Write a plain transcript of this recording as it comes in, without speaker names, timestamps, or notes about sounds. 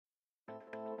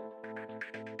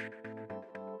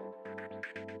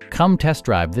Come test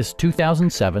drive this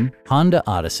 2007 Honda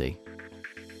Odyssey.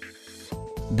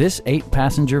 This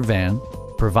 8-passenger van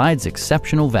provides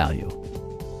exceptional value.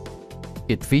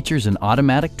 It features an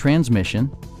automatic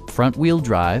transmission, front-wheel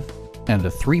drive, and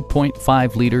a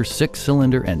 3.5-liter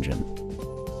 6-cylinder engine.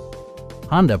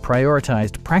 Honda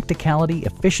prioritized practicality,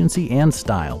 efficiency, and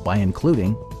style by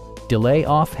including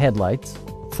delay-off headlights,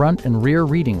 front and rear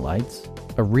reading lights,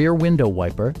 a rear window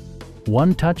wiper,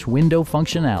 one-touch window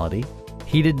functionality,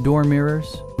 heated door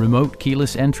mirrors, remote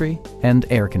keyless entry, and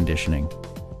air conditioning.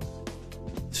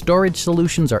 Storage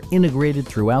solutions are integrated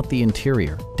throughout the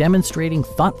interior, demonstrating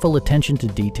thoughtful attention to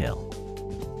detail.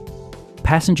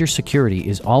 Passenger security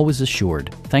is always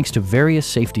assured thanks to various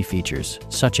safety features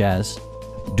such as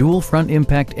dual front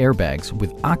impact airbags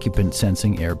with occupant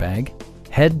sensing airbag,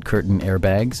 head curtain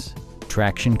airbags,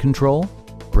 traction control,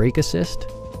 brake assist,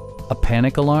 a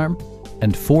panic alarm,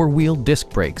 and 4-wheel disc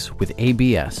brakes with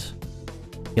ABS.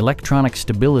 Electronic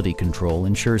stability control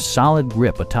ensures solid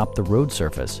grip atop the road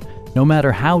surface, no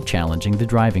matter how challenging the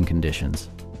driving conditions.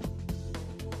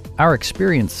 Our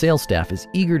experienced sales staff is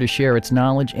eager to share its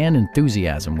knowledge and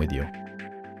enthusiasm with you.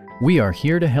 We are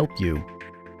here to help you.